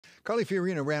Carly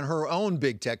Fiorina ran her own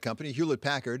big tech company,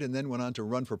 Hewlett-Packard, and then went on to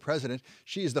run for president.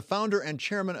 She is the founder and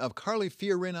chairman of Carly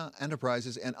Fiorina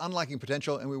Enterprises and Unlocking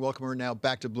Potential, and we welcome her now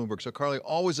back to Bloomberg. So, Carly,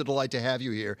 always a delight to have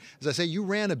you here. As I say, you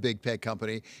ran a big tech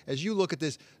company. As you look at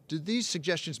this, do these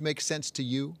suggestions make sense to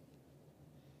you?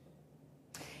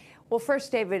 Well,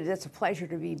 first, David, it's a pleasure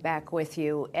to be back with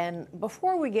you. And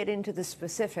before we get into the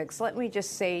specifics, let me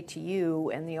just say to you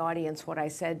and the audience what I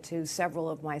said to several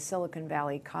of my Silicon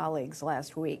Valley colleagues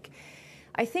last week.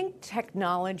 I think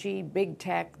technology, big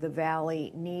tech, the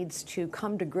Valley, needs to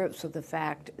come to grips with the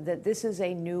fact that this is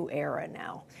a new era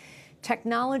now.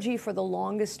 Technology for the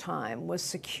longest time was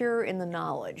secure in the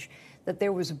knowledge that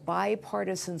there was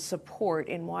bipartisan support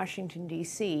in Washington,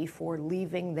 D.C. for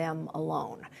leaving them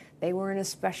alone. They were in a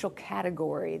special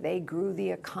category. They grew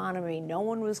the economy. No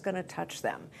one was going to touch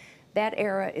them. That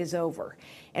era is over.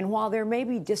 And while there may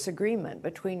be disagreement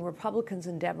between Republicans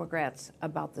and Democrats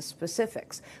about the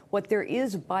specifics, what there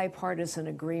is bipartisan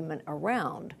agreement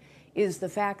around is the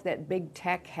fact that big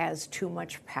tech has too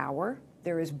much power.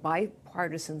 There is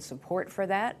bipartisan support for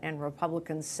that, and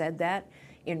Republicans said that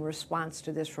in response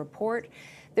to this report.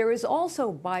 There is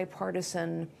also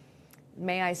bipartisan,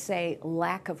 may I say,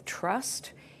 lack of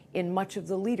trust in much of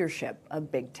the leadership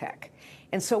of big tech.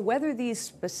 And so whether these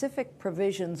specific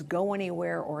provisions go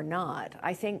anywhere or not,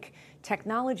 I think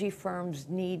technology firms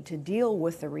need to deal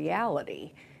with the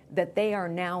reality that they are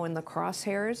now in the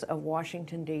crosshairs of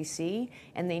Washington, D.C.,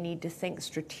 and they need to think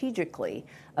strategically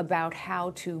about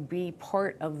how to be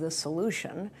part of the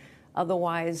solution.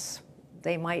 Otherwise,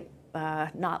 they might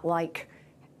not like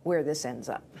where this ends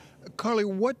up. Carly,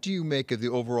 what do you make of the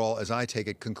overall, as I take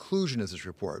it, conclusion of this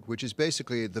report, which is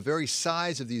basically the very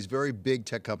size of these very big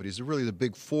tech companies, really the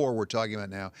big four we're talking about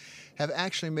now, have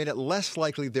actually made it less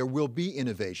likely there will be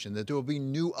innovation, that there will be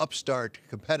new upstart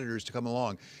competitors to come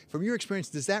along. From your experience,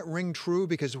 does that ring true?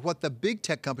 Because what the big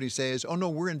tech companies say is, oh no,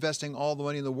 we're investing all the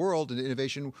money in the world in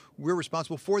innovation. We're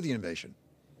responsible for the innovation.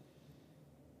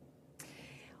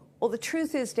 Well, the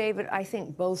truth is, David, I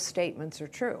think both statements are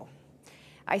true.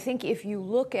 I think if you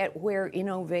look at where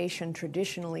innovation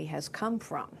traditionally has come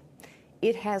from,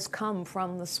 it has come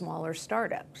from the smaller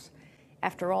startups.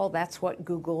 After all, that's what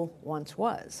Google once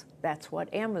was. That's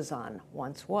what Amazon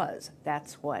once was.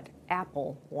 That's what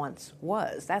Apple once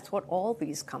was. That's what all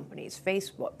these companies,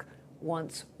 Facebook,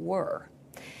 once were.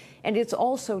 And it's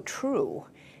also true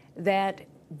that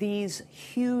these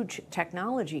huge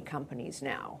technology companies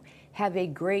now have a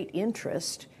great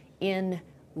interest in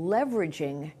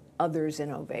leveraging others'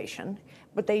 innovation,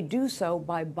 but they do so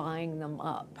by buying them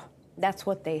up. That's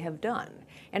what they have done.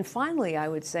 And finally, I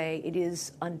would say it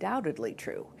is undoubtedly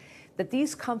true that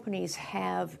these companies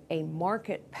have a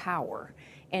market power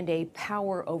and a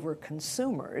power over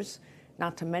consumers,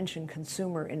 not to mention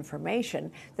consumer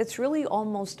information, that's really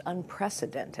almost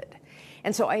unprecedented.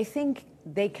 And so I think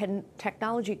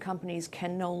technology companies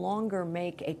can no longer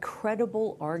make a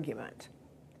credible argument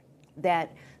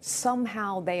that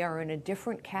somehow they are in a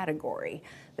different category,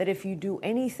 that if you do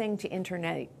anything to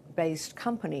internet-based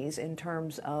companies in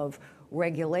terms of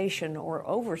regulation or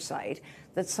oversight,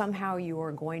 that somehow you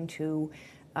are going to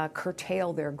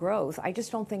curtail their growth. I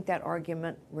just don't think that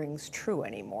argument rings true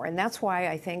anymore. And that's why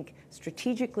I think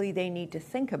strategically they need to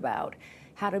think about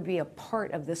how to be a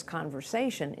part of this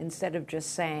conversation instead of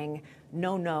just saying,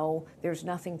 no, there's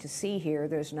nothing to see here,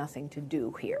 there's nothing to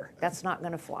do here. That's not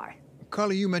going to fly.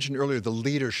 Carly, you mentioned earlier the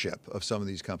leadership of some of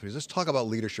these companies. Let's talk about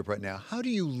leadership right now. How do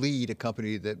you lead a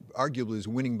company that arguably is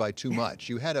winning by too much?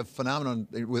 You had a phenomenon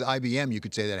with IBM, you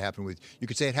could say that happened with. You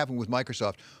could say it happened with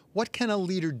Microsoft. What can a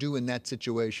leader do in that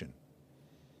situation?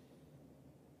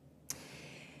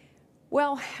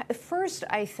 Well, first,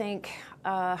 I think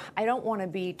I don't want to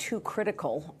be too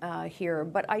critical here,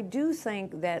 but I do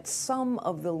think that some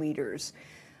of the leaders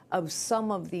of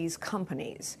some of these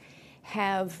companies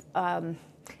have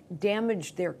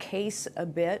damaged their case a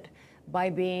bit by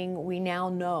being, we now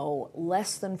know,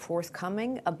 less than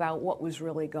forthcoming about what was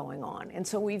really going on. And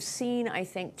so we've seen, I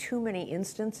think, too many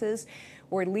instances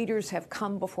where leaders have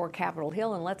come before Capitol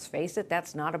Hill, and let's face it,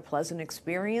 that's not a pleasant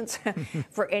experience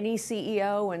for any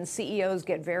CEO, and CEOs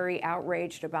get very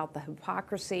outraged about the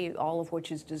hypocrisy, all of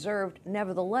which is deserved.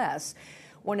 Nevertheless,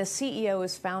 when a CEO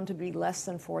is found to be less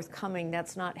than forthcoming,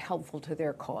 that's not helpful to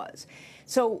their cause.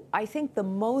 So I think the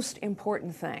most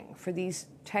important thing for these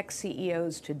tech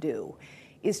CEOs to do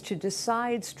is to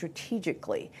decide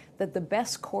strategically that the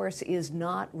best course is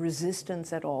not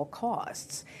resistance at all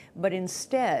costs, but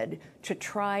instead to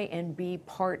try and be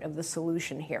part of the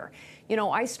solution here. You know,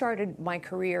 I started my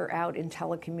career out in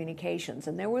telecommunications,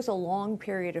 and there was a long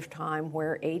period of time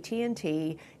where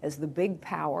AT&T, as the big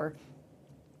power,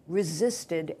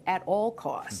 resisted at all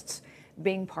costs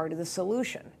being part of the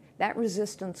solution. That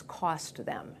resistance cost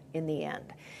them in the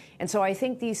end. And so I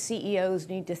think these CEOs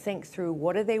need to think through,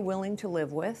 what are they willing to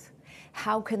live with?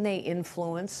 How can they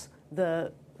influence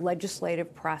the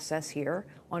legislative process here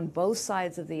on both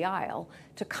sides of the aisle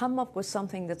to come up with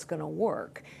something that's going to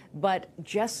work? But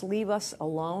just leave us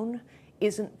alone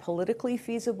isn't politically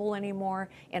feasible anymore.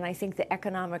 And I think the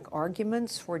economic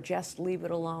arguments for just leave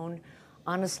it alone,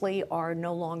 honestly, are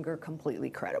no longer completely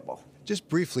credible. Just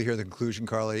briefly here, the conclusion,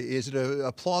 Carly, is it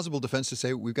a plausible defense to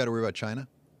say we've got to worry about China?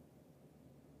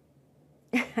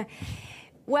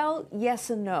 Well, yes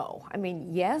and no. I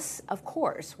mean, yes, of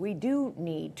course, we do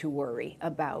need to worry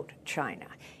about China.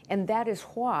 And that is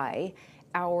why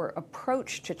our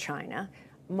approach to China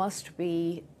must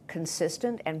be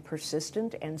consistent and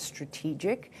persistent and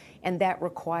strategic. And that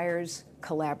requires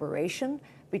collaboration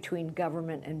between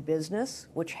government and business,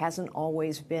 which hasn't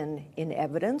always been in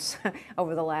evidence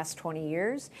over the last 20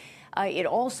 years. It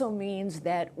also means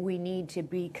that we need to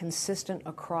be consistent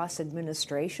across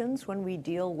administrations when we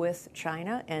deal with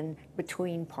China and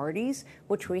between parties,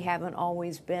 which we haven't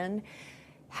always been.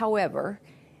 However,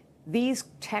 these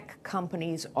tech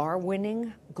companies are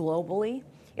winning globally.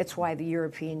 It's why the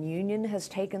European Union has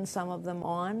taken some of them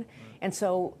on. And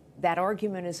so that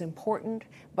argument is important,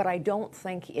 but I don't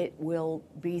think it will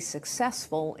be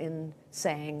successful in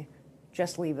saying,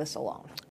 just leave us alone.